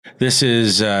This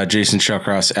is Jason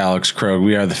Shellcross, Alex Krogh.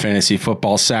 We are the Fantasy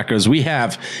Football Sackos. We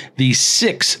have the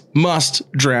 6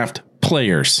 must-draft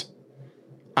players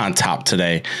on top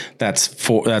today. That's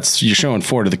 4. That's you're showing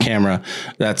 4 to the camera.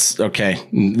 That's okay.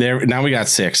 There now we got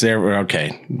 6. There we're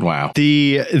okay. Wow.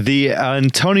 The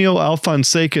Antonio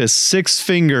Alfonseca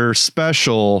 6-finger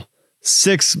special.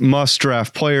 6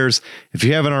 must-draft players. If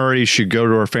you haven't already, you should go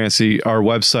to our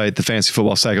website,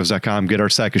 thefantasyfootballsackos.com, get our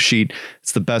Sacko sheet.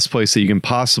 It's the best place that you can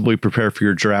possibly prepare for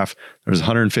your draft. There's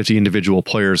 150 individual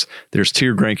players. There's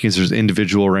tiered rankings. There's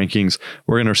individual rankings.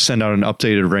 We're going to send out an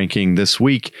updated ranking this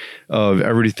week of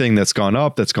everything that's gone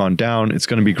up, that's gone down. It's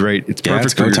going to be great. It's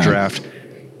perfect for your draft.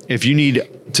 If you need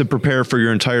to prepare for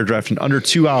your entire draft in under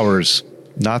 2 hours,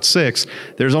 not 6.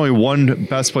 There's only one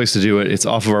best place to do it. It's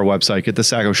off of our website. Get the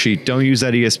Sacko sheet. Don't use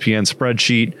that ESPN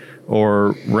spreadsheet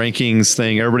or rankings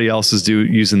thing. Everybody else is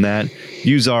using that.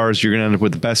 Use ours. You're going to end up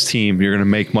with the best team. You're going to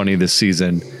make money this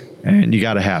season, and you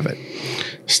got to have it.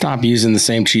 Stop using the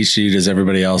same cheat sheet as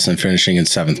everybody else and finishing in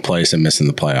 7th place and missing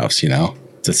the playoffs. You know,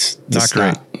 that's not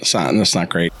great. That's not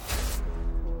great.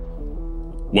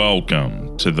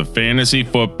 Welcome to the Fantasy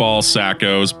Football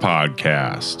Sackos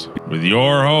podcast with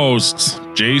your hosts,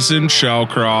 Jason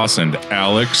Shellcross and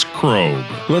Alex Krogh.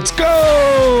 Let's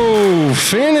go!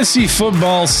 Fantasy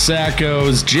Football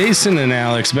Sackos. Jason and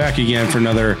Alex back again for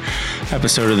another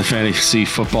episode of the Fantasy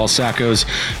Football Sackos.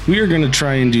 We are going to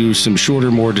try and do some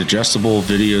shorter, more digestible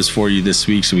videos for you this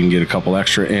week so we can get a couple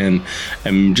extra in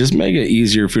and just make it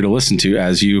easier for you to listen to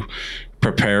as you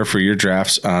prepare for your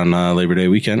drafts on Labor Day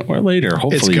weekend or later.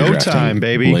 Hopefully, it's go time,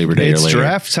 baby. Labor Day it's or later.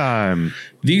 Draft time.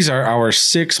 These are our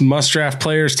 6 must-draft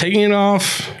players. Taking it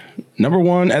off, number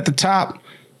 1 at the top,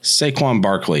 Saquon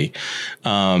Barkley.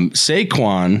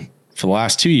 Saquon, for the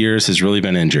last 2 years, has really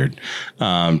been injured.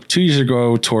 2 years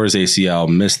ago, tore his ACL,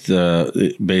 missed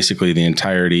basically the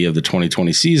entirety of the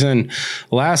 2020 season.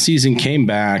 Last season, came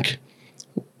back,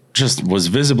 just was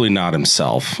visibly not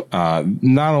himself.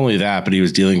 Not only that, but he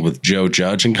was dealing with Joe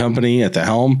Judge and company at the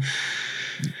helm.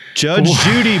 Judge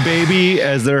Judy, baby,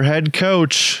 as their head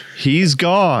coach. He's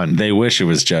gone. They wish it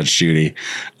was Judge Judy.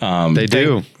 They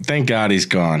do. Thank God he's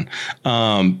gone.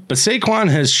 But Saquon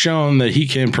has shown that he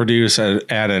can produce at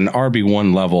an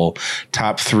RB1 level,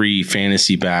 top 3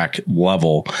 fantasy back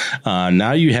level.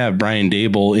 Now you have Brian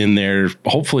Daboll in there,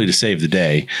 hopefully to save the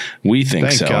day. We think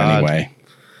Thank so God. Anyway.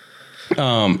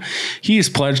 He has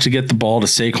pledged to get the ball to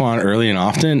Saquon early and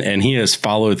often, and he has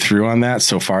followed through on that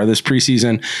so far this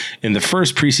preseason. In the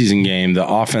first preseason game, the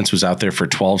offense was out there for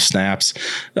 12 snaps.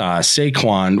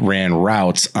 Saquon ran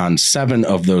routes on 7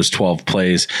 of those 12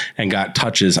 plays and got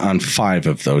touches on 5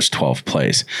 of those 12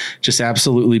 plays. Just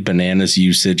absolutely bananas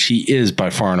usage. He is by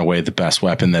far and away the best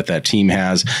weapon that team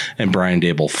has, and Brian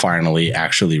Daboll finally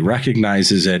actually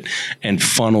recognizes it and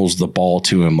funnels the ball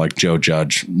to him like Joe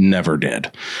Judge never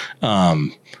did.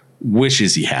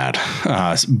 Wishes he had.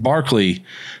 Barkley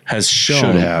has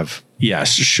shown. Should have.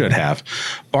 Yes, should have.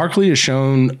 Barkley has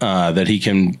shown that he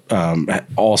can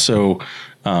also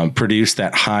produce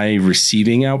that high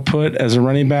receiving output as a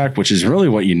running back, which is really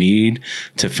what you need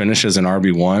to finish as an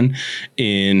RB1.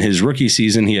 In his rookie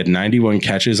season, he had 91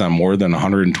 catches on more than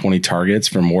 120 targets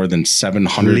for more than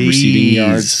 700 receiving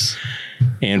yards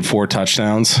and 4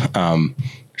 touchdowns.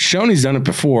 Shown he's done it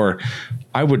before.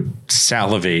 I would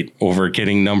salivate over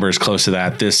getting numbers close to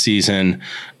that this season.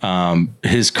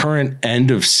 His current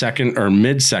end of second or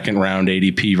mid second round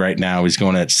ADP right now, he's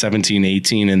going at 17,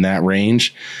 18 in that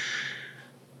range.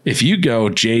 If you go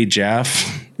Jay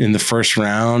Jeff in the first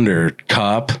round or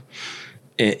Cup,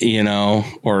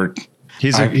 or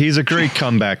he's a great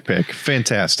comeback pick.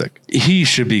 Fantastic. He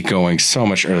should be going so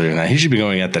much earlier than that. He should be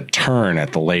going at the turn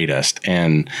at the latest,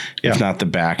 and if not the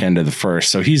back end of the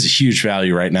first. So he's a huge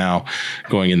value right now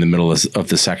going in the middle of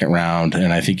the second round,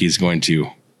 and I think he's going to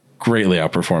greatly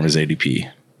outperform his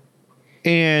ADP.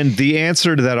 And the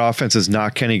answer to that offense is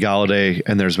not Kenny Golladay.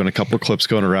 And there's been a couple of clips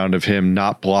going around of him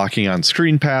not blocking on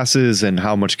screen passes and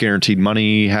how much guaranteed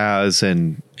money he has.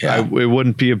 And it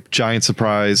wouldn't be a giant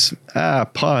surprise,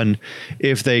 pun,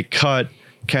 if they cut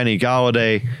Kenny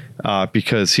Golladay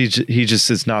because he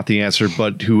just is not the answer.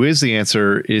 But who is the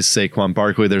answer is Saquon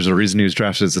Barkley. There's a reason he was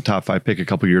drafted as a top 5 pick a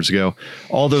couple years ago.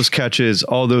 All those catches,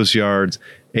 all those yards,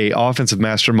 a offensive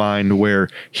mastermind where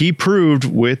he proved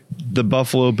with the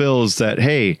Buffalo Bills that,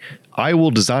 hey, I will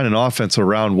design an offense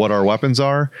around what our weapons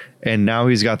are. And now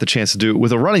he's got the chance to do it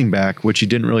with a running back, which he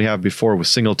didn't really have before with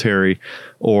Singletary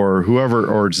or whoever,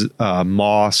 or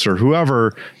Moss or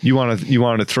whoever you want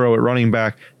to throw at running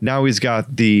back. Now he's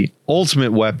got the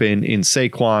ultimate weapon in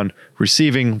Saquon,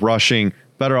 receiving, rushing,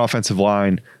 better offensive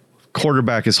line,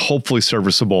 quarterback is hopefully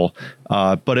serviceable.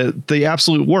 But at the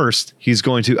absolute worst, he's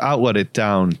going to outlet it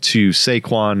down to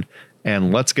Saquon,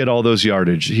 and let's get all those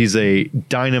yardage. He's a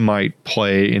dynamite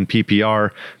play in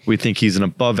PPR. We think he's an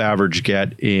above average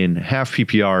get in half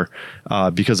PPR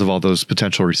because of all those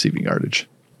potential receiving yardage.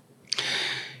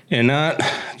 And not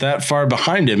that far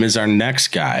behind him is our next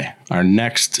guy.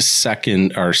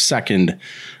 Our second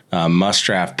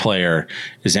must-draft player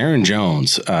is Aaron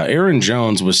Jones. Aaron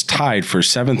Jones was tied for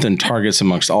 7th in targets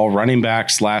amongst all running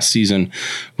backs last season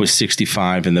with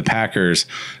 65, and the Packers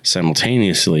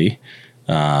simultaneously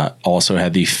also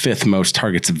had the 5th most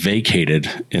targets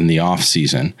vacated in the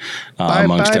offseason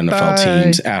amongst NFL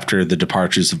teams after the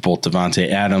departures of both Devontae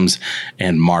Adams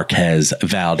and Marquez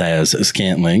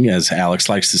Valdes-Scantling, as Alex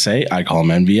likes to say. I call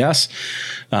him MVS.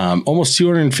 Almost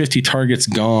 250 targets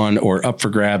gone or up for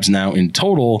grabs now in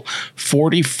total.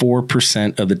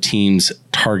 44% of the team's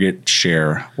target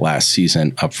share last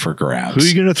season up for grabs. Who are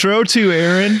you going to throw to,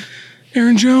 Aaron?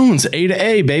 Aaron Jones, A to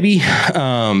A, baby.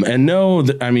 And no,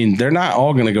 they're not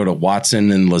all going to go to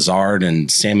Watson and Lazard and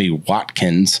Sammy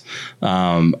Watkins.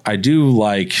 I do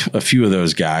like a few of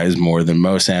those guys more than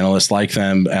most analysts like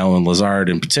them. Alan Lazard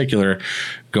in particular,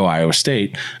 go Iowa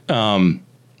State.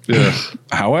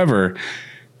 However,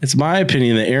 it's my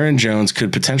opinion that Aaron Jones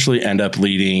could potentially end up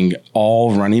leading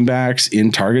all running backs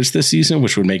in targets this season,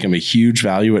 which would make him a huge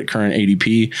value at current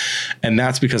ADP. And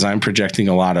that's because I'm projecting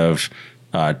a lot of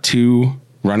 2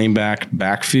 running back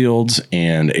backfields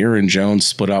and Aaron Jones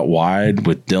split out wide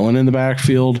with Dillon in the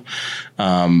backfield.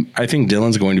 I think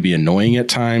Dillon's going to be annoying at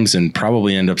times and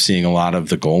probably end up seeing a lot of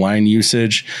the goal line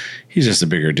usage. He's just a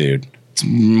bigger dude. It's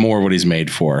more what he's made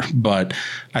for. But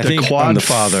I think quad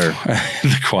father,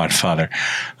 the quad father.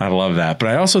 I love that. But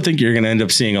I also think you're going to end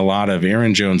up seeing a lot of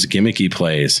Aaron Jones gimmicky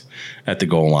plays at the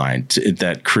goal line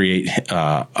that create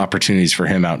opportunities for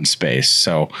him out in space.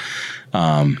 So,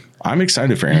 I'm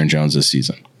excited for Aaron Jones this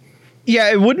season.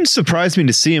 Yeah, it wouldn't surprise me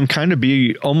to see him kind of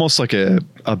be almost like a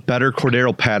better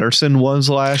Cordero Patterson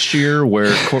was last year,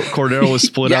 where Cordero was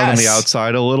split out on the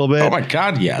outside a little bit. Oh my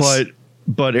God, yes.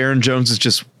 But Aaron Jones is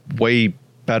just way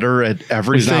better at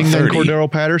everything than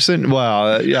Cordero Patterson.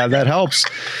 Well, yeah, that helps.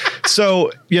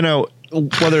 So,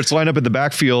 whether it's lined up in the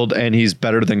backfield and he's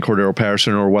better than Cordero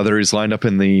Patterson, or whether he's lined up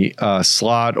in the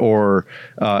slot or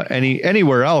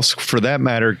anywhere else for that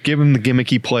matter, give him the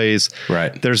gimmicky plays.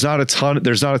 Right. There's not a ton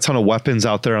of weapons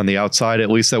out there on the outside, at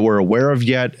least that we're aware of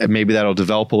yet, and maybe that'll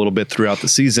develop a little bit throughout the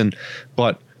season.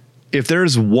 But if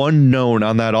there's one known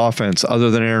on that offense other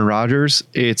than Aaron Rodgers,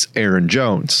 it's Aaron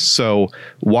Jones. So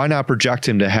why not project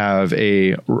him to have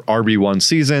a RB1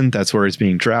 season? That's where he's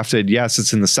being drafted. Yes,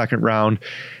 it's in the 2nd round.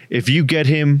 If you get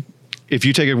him, if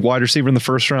you take a wide receiver in the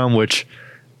 1st round, which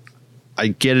I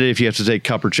get it if you have to take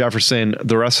Kupp or Jefferson,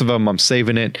 the rest of them, I'm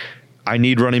saving it. I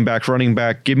need running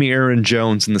back. Give me Aaron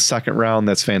Jones in the 2nd round.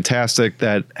 That's fantastic.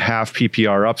 That half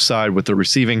PPR upside with the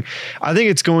receiving. I think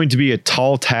it's going to be a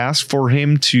tall task for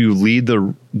him to lead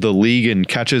the league in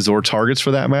catches or targets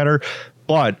for that matter.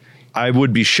 But I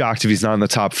would be shocked if he's not in the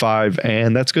top 5,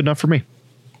 and that's good enough for me.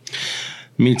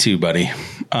 Me too, buddy.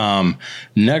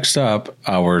 Next up,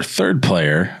 our 3rd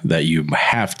player that you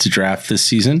have to draft this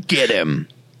season. Get him.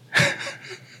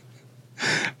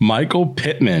 Michael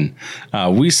Pittman.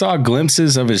 We saw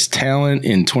glimpses of his talent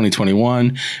in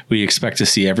 2021. We expect to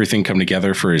see everything come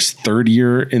together for his 3rd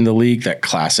year in the league. That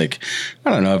classic, I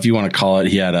don't know if you want to call it,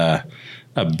 he had a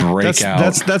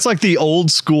breakout. That's like the old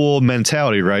school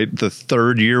mentality, right? The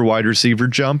 3rd year wide receiver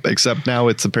jump, except now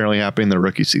it's apparently happening in the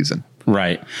rookie season.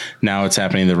 Right. Now it's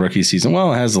happening in the rookie season.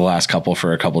 Well, it has the last couple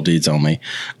for a couple dudes only.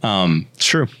 It's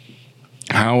true.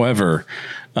 However,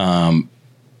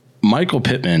 Michael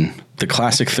Pittman, the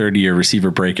classic 3rd-year receiver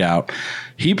breakout,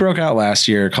 he broke out last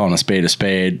year, calling a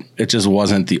spade. It just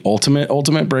wasn't the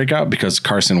ultimate breakout because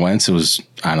Carson Wentz was,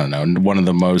 I don't know, one of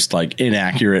the most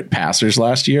inaccurate passers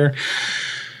last year.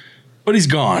 But he's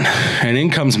gone. And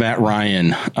in comes Matt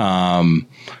Ryan,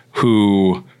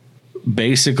 who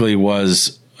basically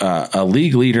was a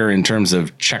league leader in terms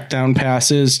of check down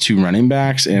passes to running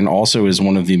backs, and also is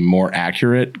one of the more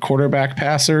accurate quarterback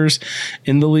passers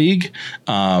in the league.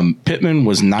 Pittman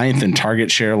was 9th in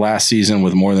target share last season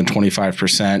with more than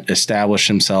 25%, established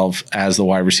himself as the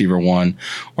wide receiver 1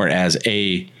 or as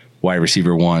a wide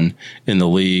receiver 1 in the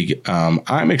league.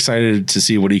 I'm excited to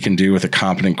see what he can do with a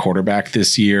competent quarterback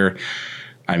this year.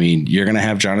 I mean, you're going to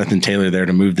have Jonathan Taylor there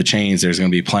to move the chains. There's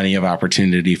going to be plenty of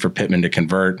opportunity for Pittman to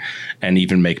convert and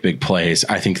even make big plays.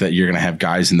 I think that you're going to have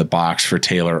guys in the box for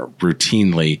Taylor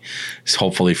routinely,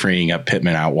 hopefully freeing up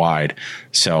Pittman out wide.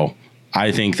 So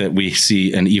I think that we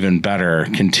see an even better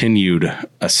continued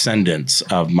ascendance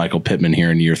of Michael Pittman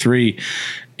here in year 3.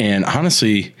 And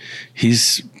honestly,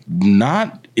 he's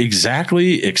not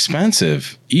exactly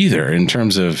expensive either in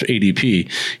terms of ADP.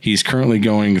 He's currently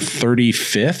going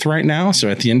 35th right now. So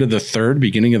at the end of the third,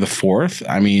 beginning of the fourth,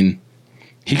 I mean,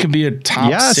 he could be a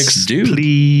top 6 dude.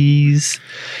 Please.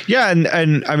 Yeah.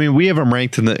 And I mean, we have him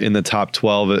ranked in the top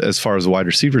 12 as far as wide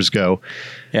receivers go.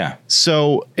 Yeah.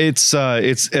 So that's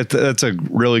a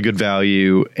really good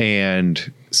value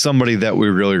and somebody that we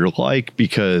really like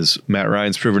because Matt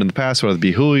Ryan's proven in the past, whether it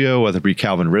be Julio, whether it be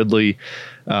Calvin Ridley.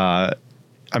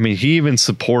 I mean, he even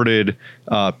supported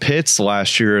Pitts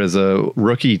last year as a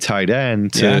rookie tight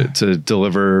end to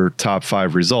deliver top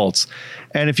 5 results.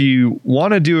 And if you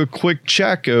want to do a quick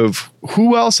check of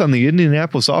who else on the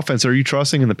Indianapolis offense are you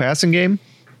trusting in the passing game?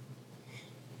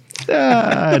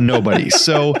 Nobody.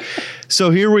 So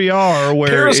here we are where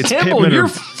Paris it's Campbell, Pittman you're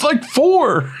like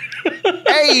 4.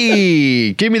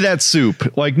 Hey, give me that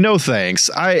soup. Like, no thanks.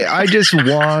 I just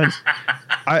want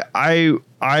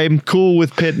I'm cool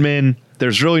with Pittman.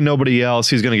 There's really nobody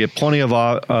else. He's going to get plenty of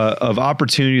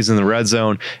opportunities in the red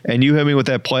zone. And you hit me with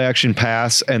that play action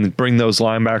pass and bring those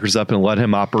linebackers up and let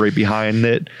him operate behind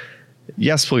it.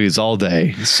 Yes, please, all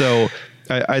day. So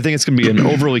I think it's going to be an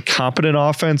overly competent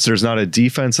offense. There's not a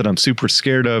defense that I'm super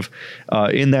scared of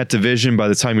in that division. By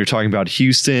the time you're talking about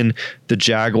Houston, the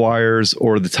Jaguars,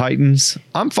 or the Titans,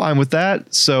 I'm fine with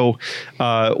that. So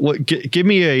give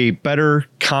me a better,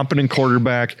 competent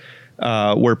quarterback.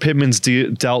 Where Pittman's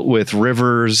dealt with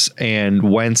Rivers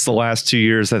and Wentz the last 2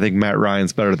 years, I think Matt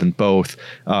Ryan's better than both.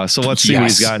 So let's see what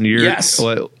he's got in year. Yes.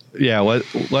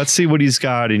 Let's see what he's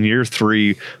got in year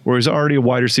 3, where he's already a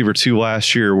wide receiver 2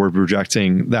 last year. We're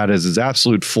projecting that as his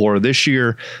absolute floor this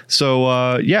year. So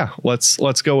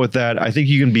let's go with that. I think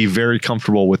you can be very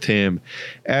comfortable with him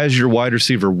as your wide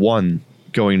receiver 1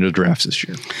 going into drafts this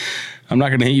year. I'm not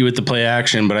going to hit you with the play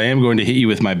action, but I am going to hit you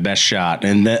with my best shot.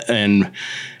 And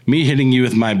me hitting you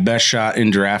with my best shot in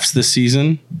drafts this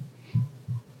season,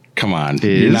 come on.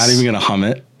 You're not even going to hum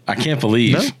it. I can't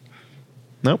believe.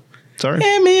 Nope. Sorry.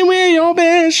 Hit me with your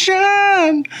best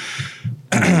shot.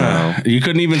 No. You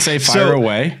couldn't even say fire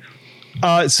away.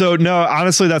 So no,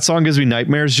 honestly, that song gives me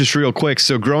nightmares. Just real quick.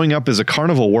 So growing up as a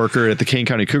carnival worker at the Kane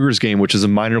County Cougars game, which is a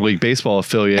minor league baseball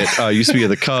affiliate, used to be of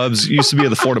the Cubs, used to be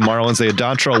of the Florida Marlins. They had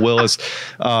Dontrell Willis,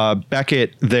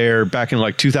 Beckett there back in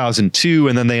like 2002.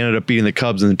 And then they ended up beating the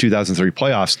Cubs in the 2003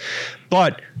 playoffs.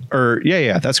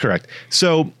 That's correct.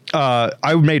 So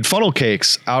I made funnel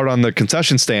cakes out on the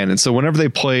concession stand. And so whenever they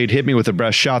played Hit Me With the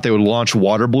Best Shot, they would launch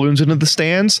water balloons into the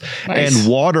stands. Nice. And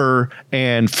water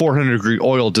and 400-degree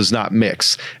oil does not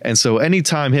mix. And so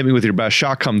anytime Hit Me With Your Best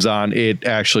Shot comes on, it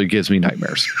actually gives me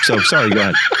nightmares. So sorry, go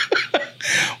ahead.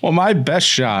 Well, my best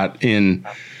shot in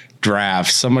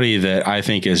drafts, somebody that I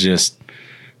think is just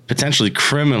potentially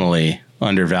criminally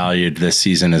undervalued this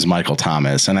season, is Michael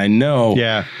Thomas. And I know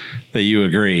that you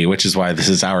agree, which is why this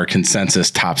is our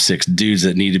consensus top 6 dudes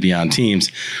that need to be on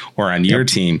teams or on your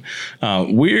team.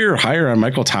 We're higher on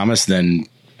Michael Thomas than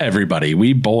everybody.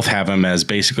 We both have him as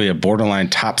basically a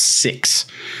borderline top 6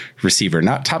 receiver,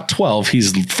 not top 12.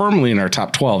 He's firmly in our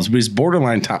top 12s, but he's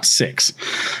borderline top 6.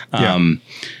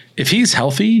 If he's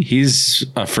healthy, he's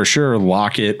for sure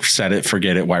lock it, set it,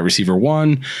 forget it, wide receiver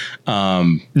 1.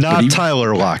 Not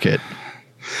Tyler Lockett.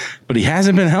 But he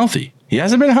hasn't been healthy.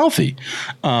 The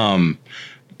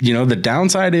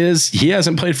downside is he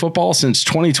hasn't played football since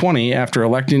 2020 after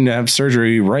electing to have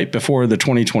surgery right before the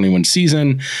 2021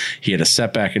 season. He had a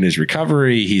setback in his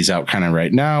recovery. He's out kind of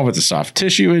right now with a soft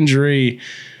tissue injury.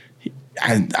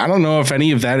 I don't know if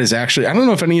any of that is actually, I don't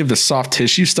know if any of the soft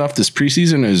tissue stuff this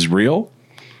preseason is real.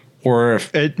 Or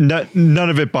if none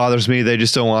of it bothers me. They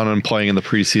just don't want him playing in the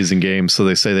preseason game, so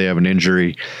they say they have an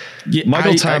injury.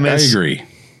 Michael Thomas, I agree,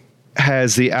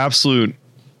 has the absolute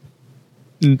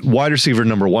wide receiver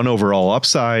number 1 overall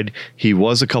upside. He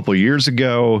was a couple years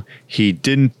ago. He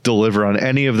didn't deliver on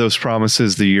any of those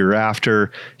promises the year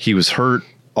after. He was hurt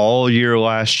all year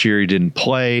last year. He didn't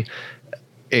play.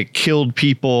 It killed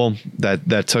people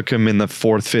that took him in the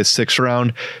 4th, 5th, 6th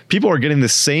round. People are getting the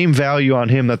same value on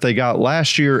him that they got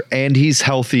last year, and he's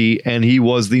healthy, and he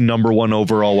was the number 1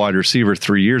 overall wide receiver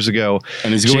 3 years ago.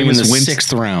 And he's going in the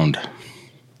 6th round.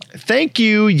 Thank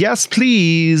you. Yes,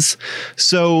 please.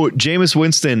 So Jameis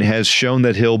Winston has shown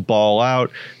that he'll ball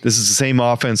out. This is the same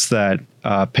offense that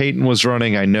Peyton was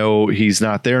running. I know he's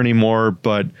not there anymore,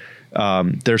 but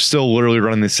they're still literally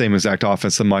running the same exact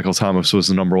offense that Michael Thomas was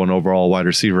the number 1 overall wide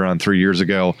receiver on 3 years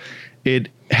ago. It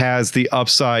has the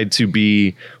upside to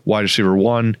be wide receiver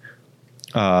 1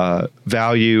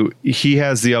 value. He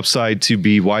has the upside to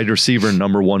be wide receiver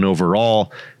number 1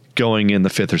 overall going in the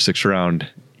 5th or 6th round.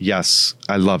 Yes,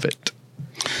 I love it.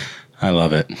 I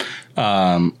love it.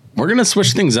 We're going to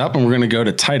switch things up and we're going to go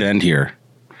to tight end here.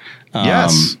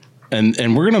 Yes. And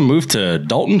we're going to move to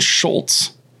Dalton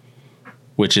Schultz,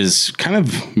 which is kind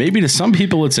of, maybe to some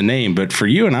people it's a name, but for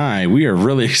you and I, we are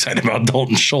really excited about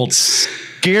Dalton Schultz.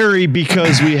 Scary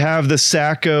because we have the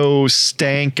Sacco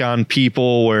stank on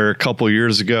people where a couple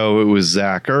years ago it was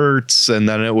Zach Ertz and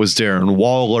then it was Darren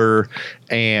Waller,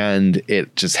 and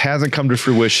it just hasn't come to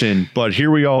fruition. But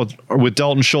here we are with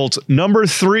Dalton Schultz, number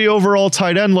 3 overall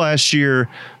tight end last year,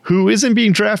 who isn't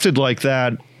being drafted like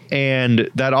that. And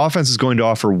that offense is going to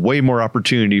offer way more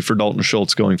opportunity for Dalton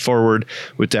Schultz going forward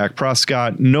with Dak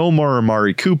Prescott. No more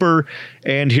Amari Cooper.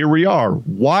 And here we are.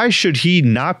 Why should he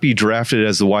not be drafted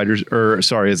as as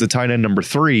the tight end number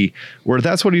 3, where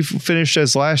that's what he finished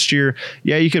as last year?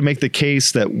 Yeah, you could make the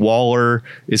case that Waller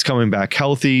is coming back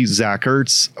healthy. Zach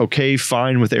Ertz, okay,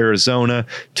 fine with Arizona.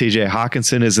 TJ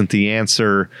Hawkinson isn't the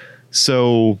answer.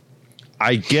 So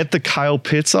I get the Kyle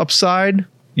Pitts upside.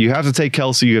 You have to take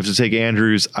Kelsey. You have to take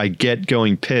Andrews. I get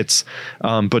going Pitts,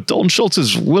 but Dalton Schultz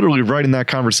is literally right in that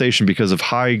conversation because of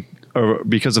how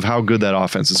good that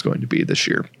offense is going to be this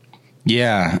year.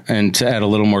 Yeah, and to add a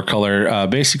little more color,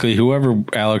 basically whoever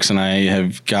Alex and I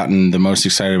have gotten the most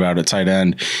excited about at tight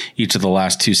end each of the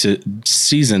last 2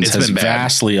 seasons has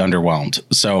vastly underwhelmed.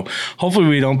 So hopefully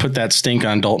we don't put that stink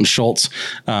on Dalton Schultz.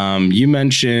 You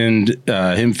mentioned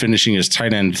him finishing as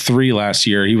tight end 3 last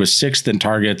year. He was 6th in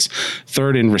targets,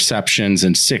 3rd in receptions,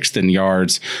 and 6th in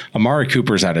yards. Amari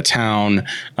Cooper's out of town.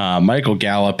 Michael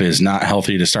Gallup is not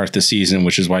healthy to start the season,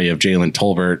 which is why you have Jalen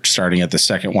Tolbert starting at the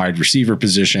 2nd wide receiver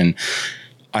position.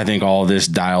 I think all of this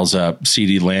dials up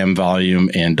CeeDee Lamb volume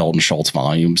and Dalton Schultz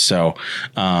volume. So,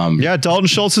 Dalton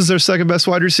Schultz is their 2nd best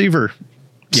wide receiver.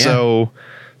 Yeah.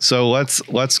 So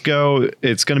let's go.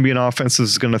 It's going to be an offense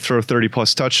that's going to throw 30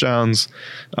 plus touchdowns.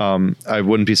 I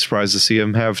wouldn't be surprised to see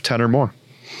him have 10 or more.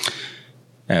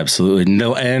 Absolutely.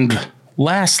 No. And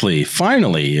lastly,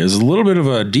 finally, is a little bit of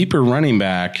a deeper running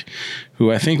back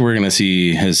who I think we're going to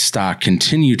see his stock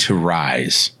continue to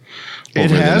rise. It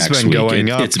has been going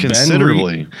up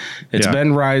considerably. It's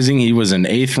been rising. He was an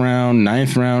 8th round,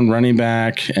 9th round running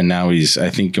back, and now he's, I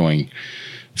think, going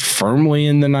firmly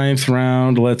in the 9th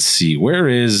round. Let's see. Where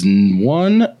is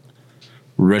one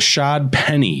Rashad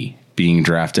Penny being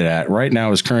drafted at? Right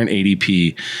now, his current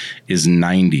ADP is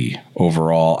 90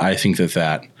 overall. I think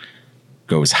that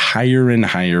goes higher and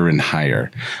higher and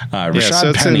higher.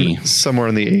 Rashad Penny somewhere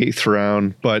in the 8th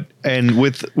round, and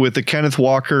with the Kenneth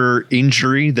Walker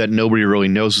injury that nobody really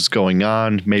knows what's going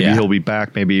on, maybe he'll be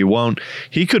back, maybe he won't.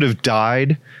 He could have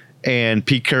died, and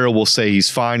Pete Carroll will say he's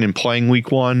fine in playing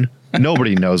week 1.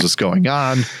 Nobody knows what's going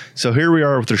on. So here we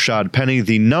are with Rashad Penny,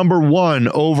 the number 1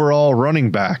 overall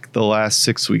running back the last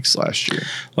 6 weeks last year.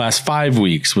 Last 5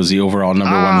 weeks was the overall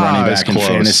number 1 running back in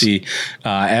fantasy.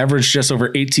 Averaged just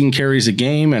over 18 carries a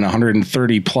game and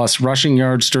 130 plus rushing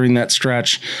yards during that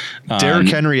stretch. Derrick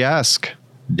Henry-esque.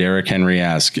 Derrick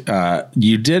Henry-esque.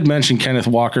 You did mention Kenneth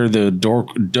Walker, the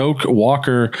Doak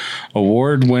Walker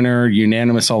Award winner,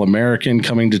 unanimous All-American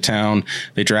coming to town.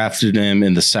 They drafted him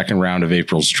in the 2nd round of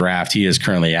April's draft. He is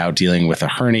currently out dealing with a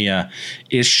hernia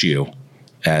issue,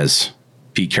 as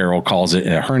Pete Carroll calls it,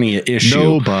 a hernia issue.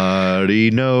 Nobody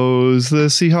knows the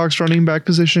Seahawks running back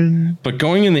position. But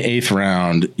going in the 8th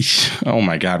round, oh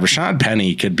my God, Rashad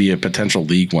Penny could be a potential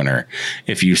league winner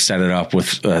if you set it up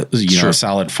with a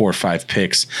solid 4 or 5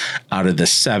 picks out of the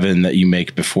 7 that you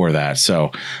make before that.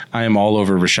 So I am all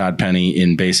over Rashad Penny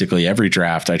in basically every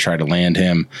draft. I try to land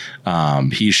him.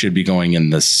 He should be going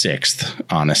in the 6th,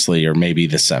 honestly, or maybe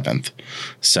the 7th.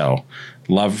 So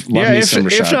Love me some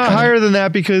Rashad if not Penny. Higher than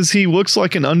that, because he looks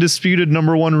like an undisputed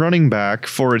number 1 running back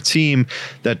for a team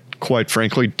that, quite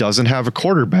frankly, doesn't have a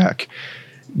quarterback.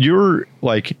 Geno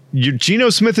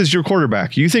Smith is your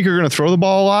quarterback. You think you're going to throw the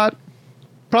ball a lot?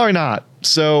 Probably not.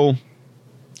 So,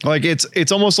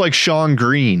 it's almost like Sean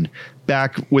Green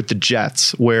back with the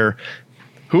Jets, where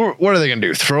what are they going to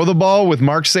do? Throw the ball with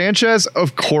Mark Sanchez?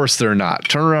 Of course they're not.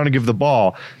 Turn around and give the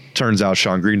ball. Turns out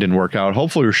Sean Green didn't work out.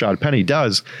 Hopefully Rashad Penny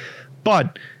does.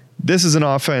 But this is an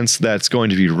offense that's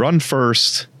going to be run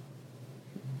first,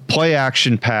 play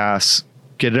action pass,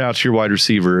 get it out to your wide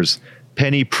receivers.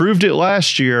 Penny proved it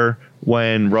last year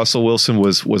when Russell Wilson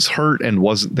was hurt and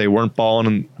they weren't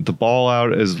balling the ball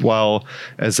out as well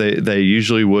as they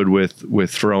usually would with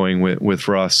throwing with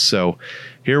Russ. So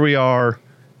here we are.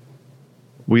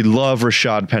 We love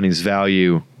Rashad Penny's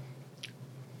value.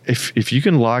 If you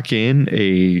can lock in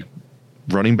a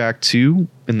running back 2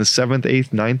 in the 7th, 8th,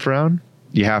 9th round,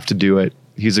 you have to do it.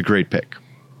 He's a great pick.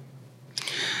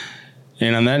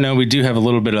 And on that note, we do have a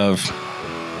little bit of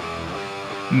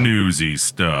newsy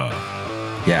stuff.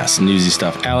 Yes, newsy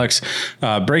stuff. Alex,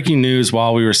 breaking news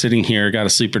while we were sitting here, got a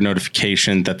sleeper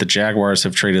notification that the Jaguars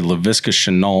have traded Laviska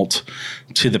Shenault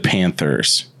to the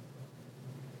Panthers.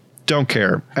 Don't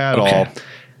care at all.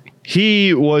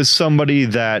 He was somebody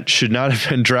that should not have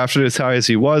been drafted as high as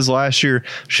he was last year.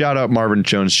 Shout out Marvin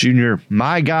Jones Jr.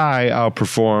 My guy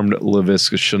outperformed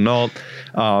Laviska Shenault.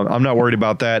 I'm not worried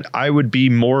about that. I would be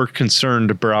more concerned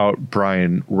about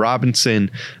Brian Robinson,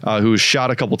 who was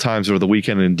shot a couple times over the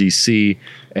weekend in D.C.,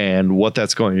 and what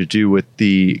that's going to do with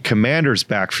the Commanders'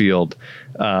 backfield.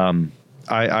 I'm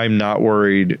not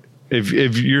worried.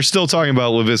 If you're still talking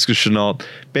about Laviska Shenault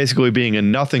basically being a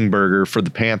nothing burger for the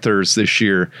Panthers this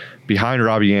year, behind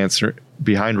Robbie Anderson,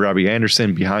 behind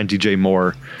DJ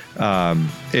Moore,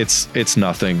 it's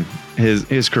nothing.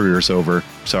 His career's over.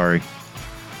 Sorry.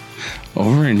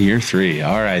 Over in year 3.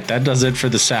 All right, that does it for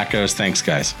the Sackos. Thanks,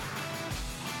 guys.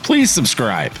 Please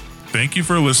subscribe. Thank you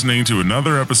for listening to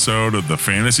another episode of the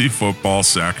Fantasy Football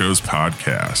Sackos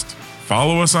podcast.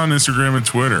 Follow us on Instagram and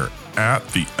Twitter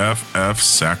 @the FF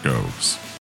Sackos.